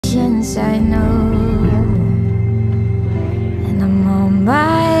yes I know, and I'm on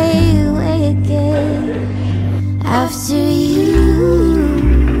my way again after you.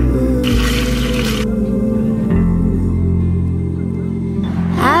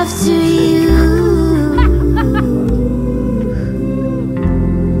 After you.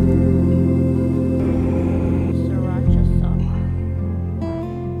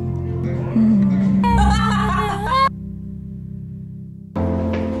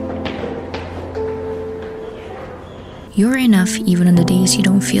 You're enough even on the days you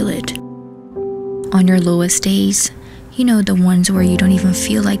don't feel it. On your lowest days, you know, the ones where you don't even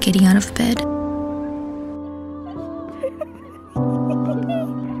feel like getting out of bed.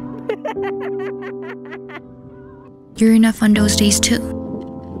 You're enough on those days too.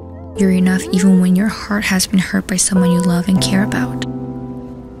 You're enough even when your heart has been hurt by someone you love and care about.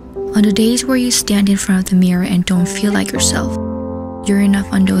 On the days where you stand in front of the mirror and don't feel like yourself, you're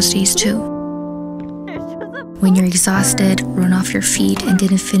enough on those days too. When you're exhausted, run off your feet, and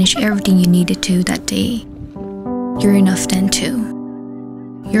didn't finish everything you needed to that day, you're enough then too.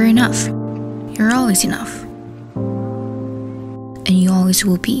 You're enough. You're always enough. And you always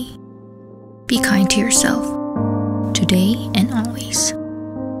will be. Be kind to yourself. Today and always.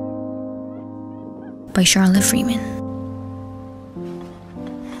 By Charlotte Freeman.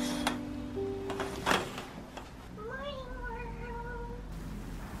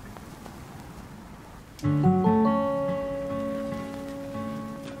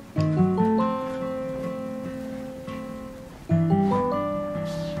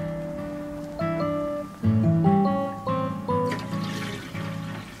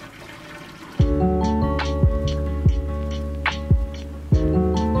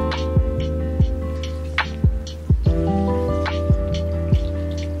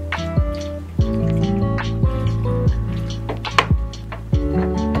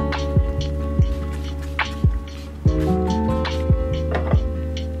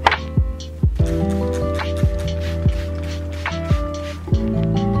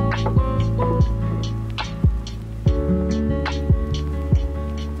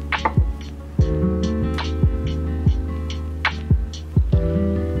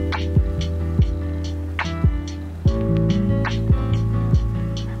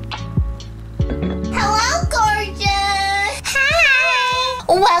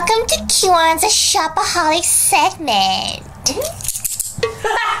 Welcome to Q2HAN's Shopaholic segment.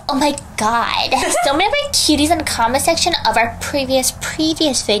 Oh my god. So many of my cuties in the comment section of our previous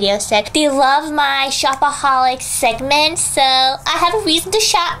video said they love my Shopaholic segment, so I have a reason to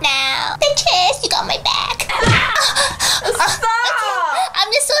shop now. Bitches, you got my back. Stop!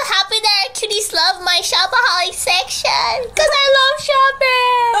 I'm just so happy that our cuties love my Shopaholic section because I love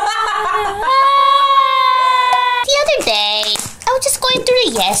shopping. The other day, I was just going through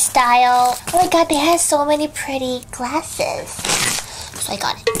the Yesstyle. Oh my god, they had so many pretty glasses. So I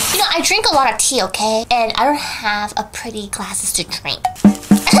got it. You know, I drink a lot of tea, okay? And I don't have a pretty glasses to drink.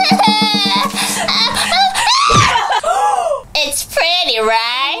 It's pretty,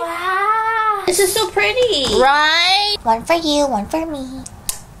 right? Wow. This is so pretty. Right? One for you, one for me.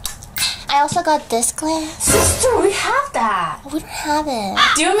 I also got this glass. Sister, we have that. We don't have it.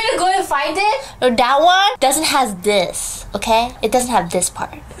 Do you want me to go and find it? No, that one doesn't have this, okay? It doesn't have this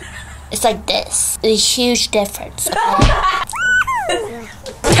part. It's like this. There's a huge difference, okay?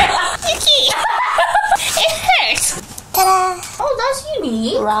 It hurts. Ta-da! Oh, that's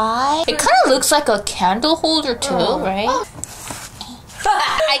unique. Right? It kind of looks like a candle holder too, right? Oh.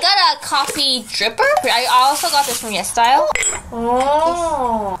 I got a coffee dripper. I also got this from Yesstyle.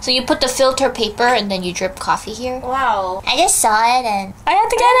 Oh. So you put the filter paper and then you drip coffee here. Wow. I just saw it and I had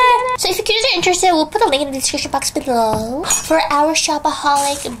to get it. So if you guys are interested, we'll put a link in the description box below for our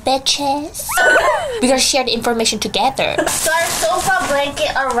shopaholic bitches. We're gonna share the information together. So our sofa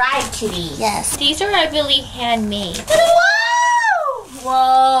blanket arrived, cutie. Yes. These are really handmade. Wow!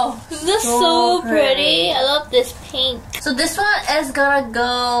 Whoa. This is so pretty. I love this pink. So this one is gonna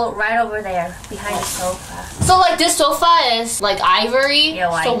go right over there behind the sofa. So like this sofa is like ivory. Yeah,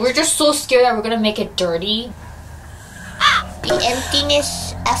 white. So we're just so scared that we're gonna make it dirty. The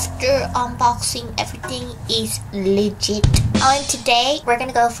emptiness after unboxing everything is legit. And today we're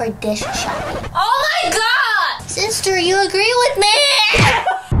gonna go for dish shopping. Oh my god! Sister, you agree with me?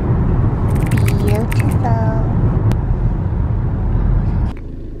 Beautiful.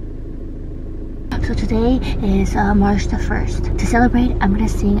 So today is March the 1st. To celebrate, I'm gonna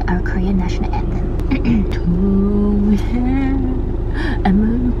sing our Korean national anthem.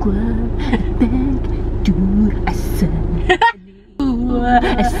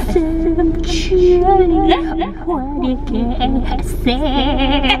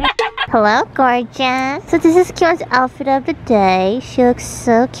 Hello, gorgeous. So this is Q2HAN's outfit of the day. She looks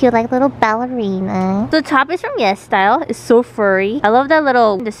so cute, like a little ballerina. The top is from Yesstyle. It's so furry. I love that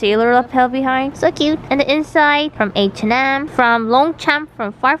the sailor lapel behind. So cute. And the inside from H&M, from Longchamp,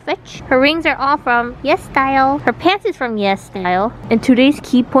 from Farfetch. Her rings are all from Yesstyle. Her pants is from Yesstyle. And today's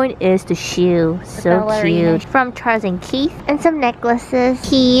key point is the shoe. So cute. From Charles & Keith. And some necklaces.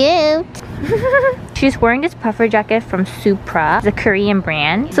 Cute. She's wearing this puffer jacket from Supra, the Korean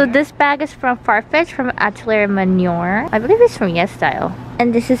brand. So this bag is from Farfetch, from Atelier Manure. I believe it's from Yesstyle.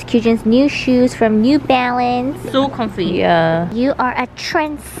 And this is Q2HAN's new shoes from New Balance. So comfy. Yeah. You are a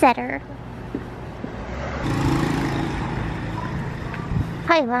trendsetter.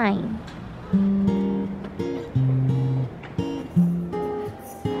 Highline.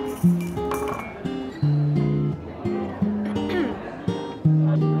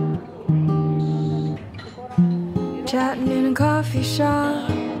 Chatting in a coffee shop,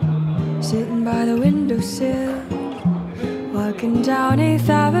 sitting by the windowsill, walking down 8th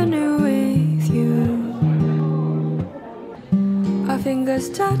Avenue with you. Our fingers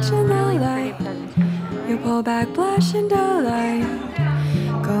touching the light, you pull back blushing delight.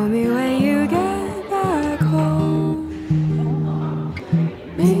 Call me when you get back home.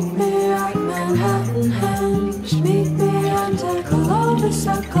 Meet me at Manhattan Henge, meet me under Columbus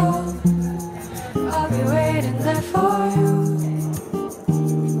Circle. I'll be waiting there for you.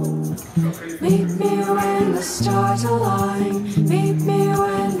 Meet me when the stars align, meet me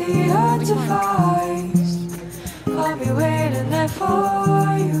when the earth divides. I'll be waiting there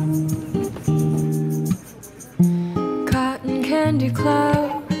for you. Cotton candy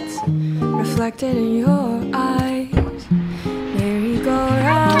clouds reflected in your eyes,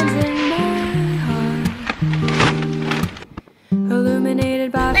 merry-go-rounds in my heart,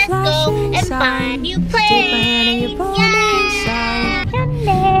 illuminated by flashing signs. Take my hand and you pull me inside.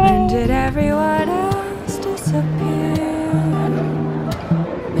 When did everyone else disappear?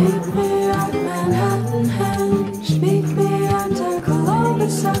 Meet me at Manhattan Henge, meet me under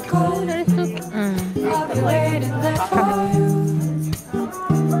Columbus Circle. I'll be waiting there for you.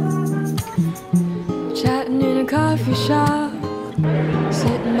 Chatting in a coffee shop,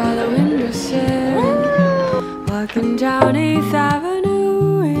 sitting by the windowsill, walking down 8th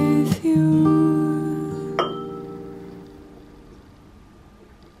Avenue with you.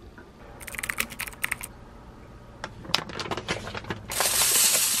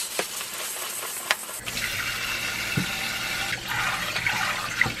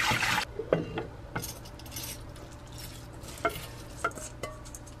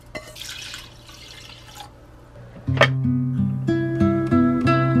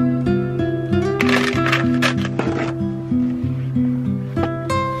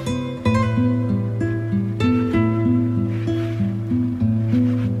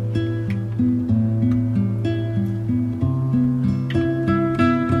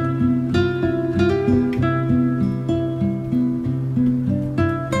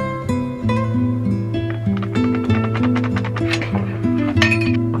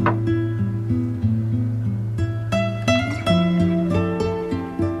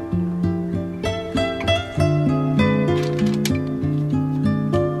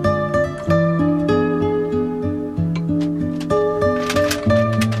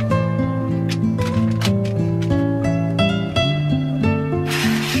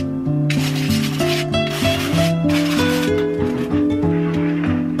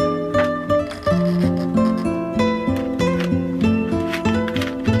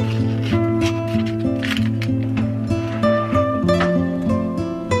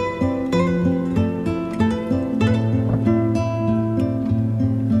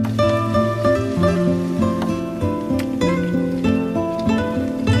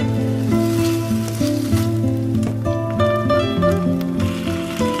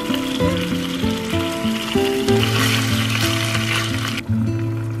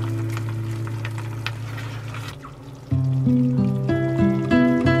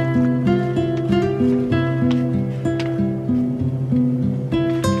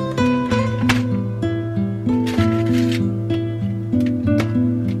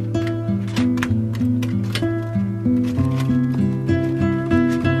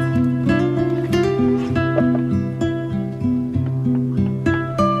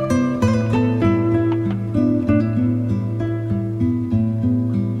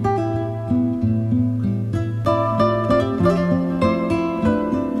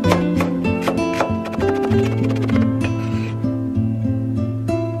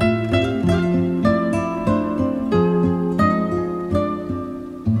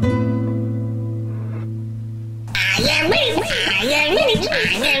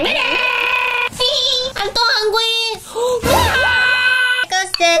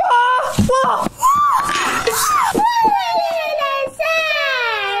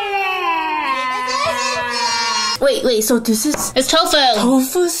 Wait, so this is It's tofu.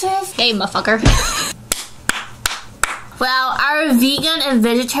 tofu, sis? Hey, motherfucker. Well, our vegan and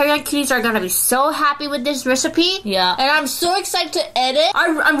vegetarian kitties are gonna be so happy with this recipe. Yeah. And I'm so excited to edit.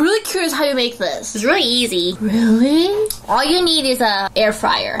 I'm really curious how you make this. It's really easy. Really? All you need is a air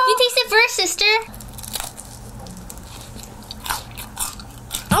fryer. You taste it first, sister.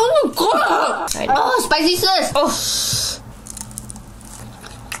 Oh my god! Right. Oh, spicy sis! Oh.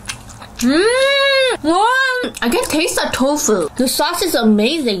 I can taste the tofu. The sauce is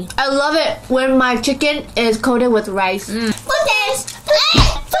amazing. I love it when my chicken is coated with rice. Mm. Foot dance! Foot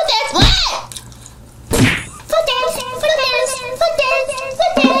dance! What? Foot dance! Foot dance! Foot dance!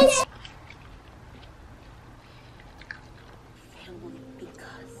 Foot dance!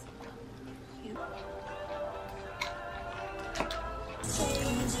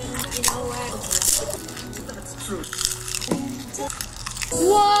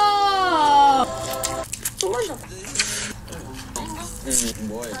 Whoa!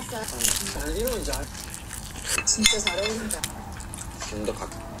 뭐해? 잘 이러면 잘. 진짜 잘 어울린다. 좀더 가.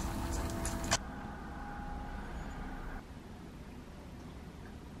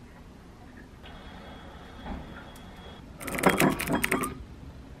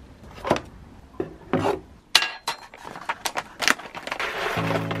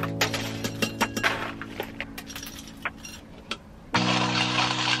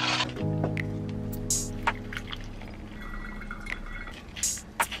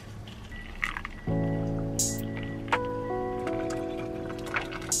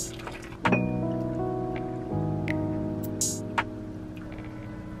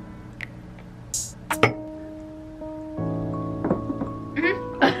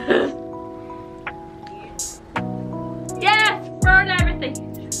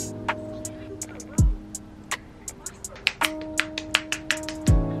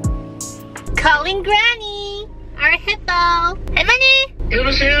 Calling Granny, our hippo. 할머니.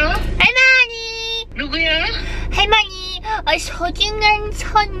 여보세요? 할머니. 누구야? 할머니, 소중한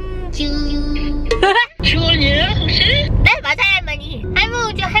손주. 지원이야 혹시? 네, 맞아요, 할머니.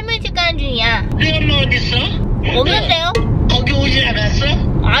 할머니 집 가는 중이야. 네 엄마 어딨어? 없는데요? 거기 오지 않았어?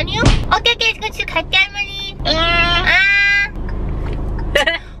 아니요. 오케이, 같이 갈게, 할머니.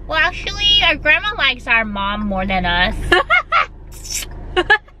 Well, actually, our grandma likes our mom more than us.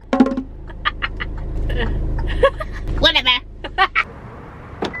 Whatever.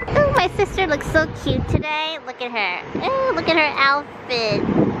 Oh, my sister looks so cute today. Look at her. Oh, look at her outfit.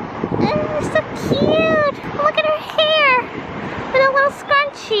 Oh, so cute. Look at her hair. With a little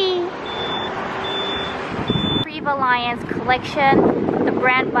scrunchie. Reeve Alliance collection. The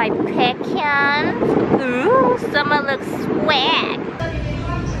brand by Pecan. Ooh, someone looks swag.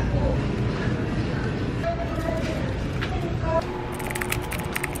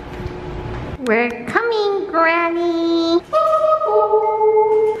 We're coming, Granny.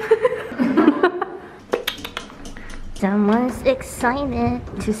 Someone's excited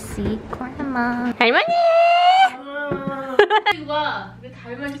to see Grandma. 할머니! 이거 봐. 왜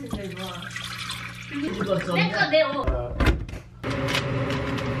닮은 짓을 이거. 내 옷.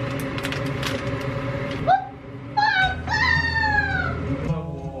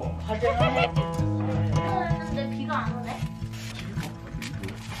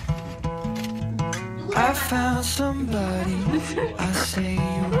 I found somebody. I say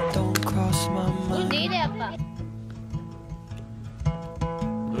you don't cross my mind. 내일에 아빠.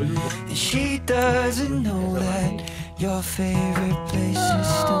 And she doesn't know that your favorite place is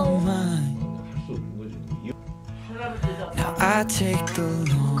still mine. Now I take the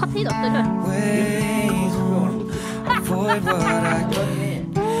long 커피도 없어져. way home. Avoid what I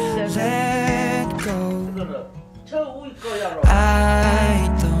can't let go. I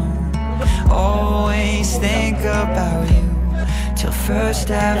don't always think about you till First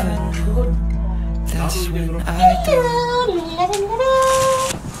Avenue. That's when I do.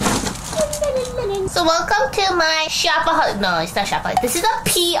 So welcome to my shopaholic. No, it's not shopaholic. This is a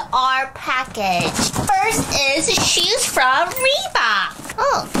PR package. First is shoes from Reebok.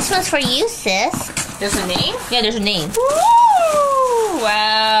 Oh, this one's for you, sis. There's a name? Yeah, there's a name. Ooh,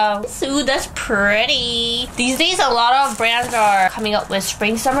 wow. Ooh, that's pretty. These days, a lot of brands are coming up with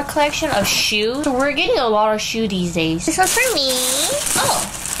spring-summer collection of shoes. So we're getting a lot of shoes these days. This one's for me.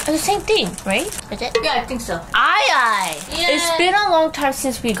 Oh. It's the same thing, right? Is it? Yeah, I think so. Ai. Yeah. It's been a long time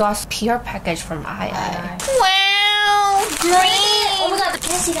since we got PR package from Ai. Wow, green. Oh my god,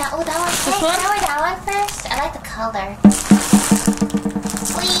 Can I see that? Oh, that one. This Can I one? wear that one first? I like the color.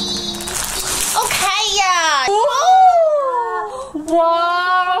 Please. Okay, yeah. Whoa.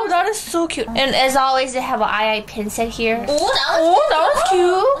 Wow, that is so cute. And as always, they have an eye pin set here. Oh, that was cute.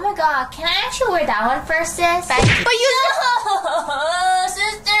 Oh my god, can I actually wear that one first, sis? But you no,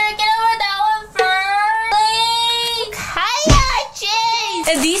 sister, can I wear that one first? Like, hiya, jeez.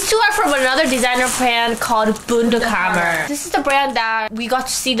 And these two are from another designer brand called Bundekammer. This is the brand that we got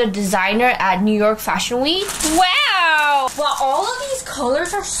to see the designer at New York Fashion Week. Wow! Well, all of these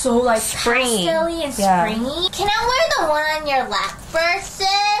colors are so like Springy. pastel-y and Yeah. springy. Can I wear the one on your lap first, sis?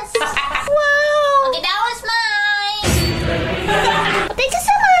 Wow! Okay, that was mine. Thank you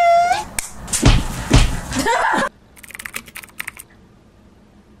so much.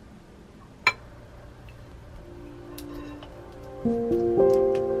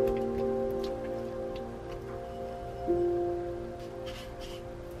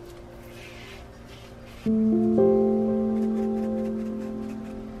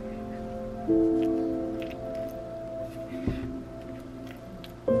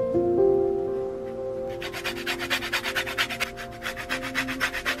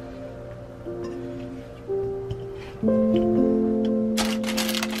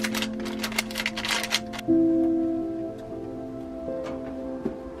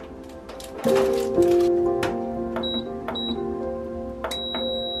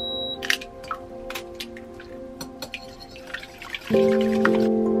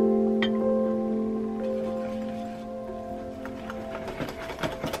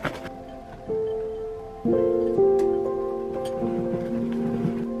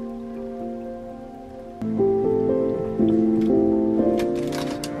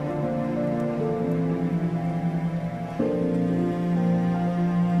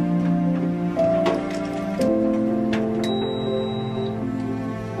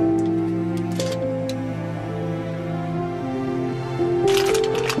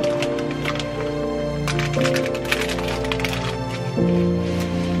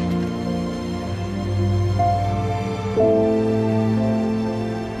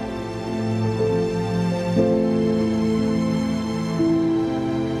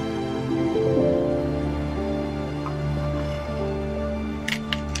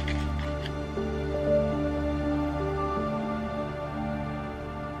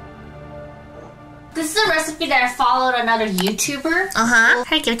 This is a recipe that I followed another YouTuber. Uh-huh.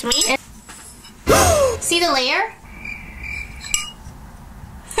 Hey, give it to me. See the layer?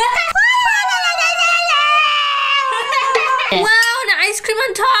 Wow, the ice cream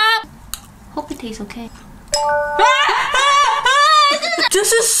on top! Hope it tastes okay.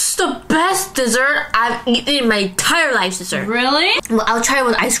 This is the best dessert I've eaten in my entire life, sister. Really? Well, I'll try it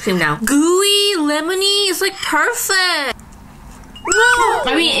with ice cream now. Gooey, lemony, it's like perfect. No!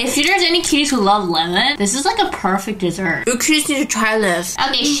 I mean, if there's any cuties who love lemon, this is like a perfect dessert. You kids need to try this.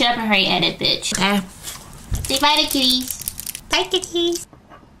 Okay, shut up and hurry edit, bitch. Okay. Say bye to kitties. Bye, kitties.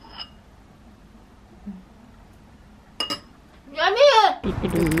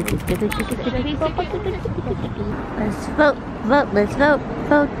 Let's vote, let's vote,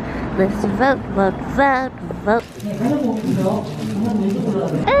 let's vote,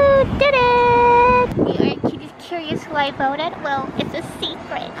 did it! You are kitties curious who I voted? Well, it's a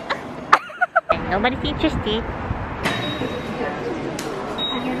secret. Nobody's interested.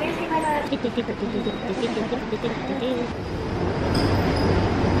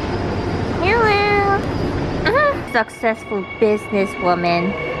 Hello! Successful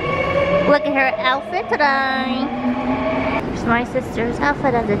businesswoman. Look at her outfit today. It's my sister's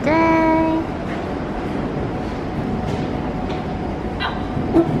outfit of the day.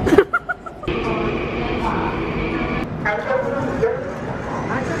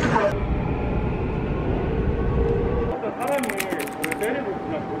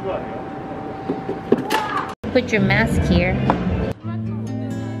 Put your mask here.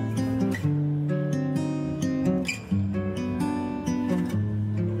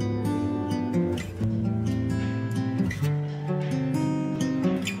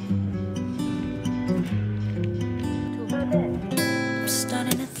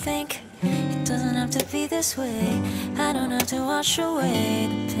 This way, I don't have to wash away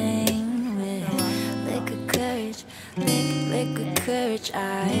the pain with liquid courage, liquid courage.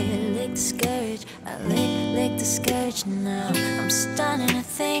 I lick the scourge, I lick the scourge. Now I'm starting to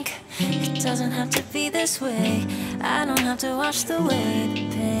think it doesn't have to be this way. I don't have to wash away the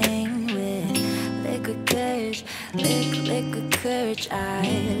pain with liquid courage, liquid courage. I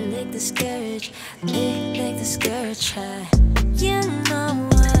lick the scourge, lick the scourge. You know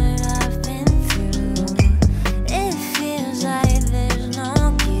what I've been through. It feels like there's no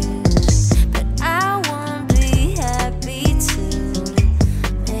use, but I won't be happy too.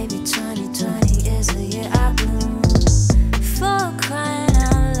 Maybe 2020 is the year I bloom. For crying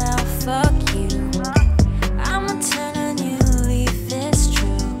out loud,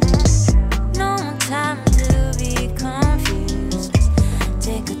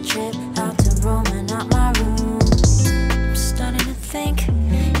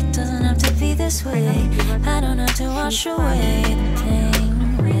 wash away the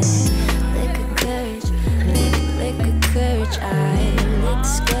pain with liquid courage, liquid courage. I lick the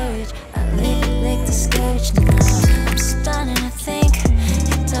scourge, I lick the scourge. Now I'm starting to think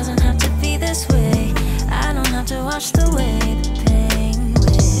it doesn't have to be this way. I don't have to wash away the pain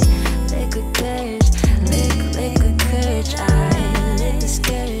with liquid courage, liquid courage. I lick the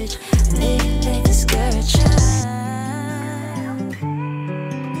scourge, lick the scourge.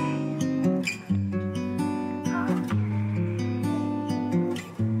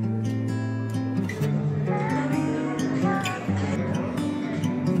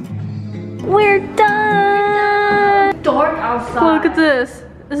 We're done! Dark outside. Look at this.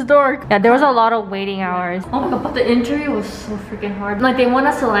 It's dark. Yeah, there was a lot of waiting hours. Oh my god, but the interview was so freaking hard. Like, they want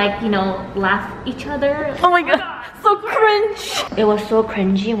us to, like, you know, laugh at each other. Oh my god, so cringe. It was so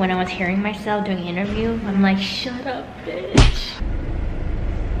cringy when I was hearing myself doing an interview. I'm like, shut up, bitch.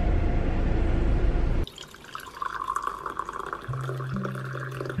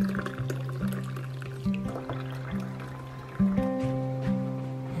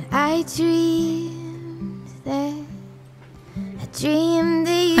 I dreamed that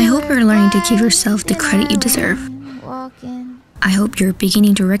I hope you're learning to give yourself the credit you deserve. I hope you're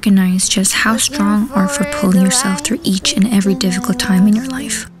beginning to recognize just how strong you are for pulling yourself through each and every difficult time in your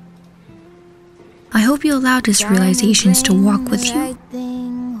life. I hope you allow these realizations to walk with you,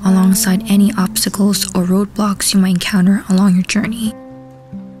 alongside any obstacles or roadblocks you might encounter along your journey.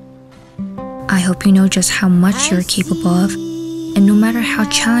 I hope you know just how much you're capable of, and no matter how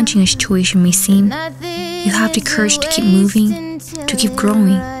challenging a situation may seem, you have the courage to keep moving, to keep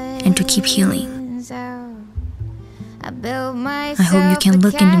growing, and to keep healing. I hope you can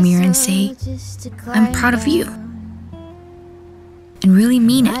look in the mirror and say, I'm proud of you, and really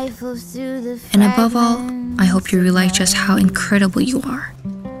mean it. And above all, I hope you realize just how incredible you are,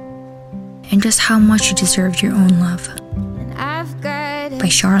 and just how much you deserve your own love. By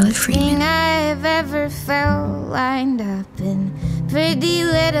Charlotte Freeman. I've ever felt lined up in pretty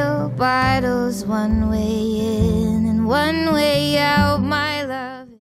little bottles, one way in and one way out. My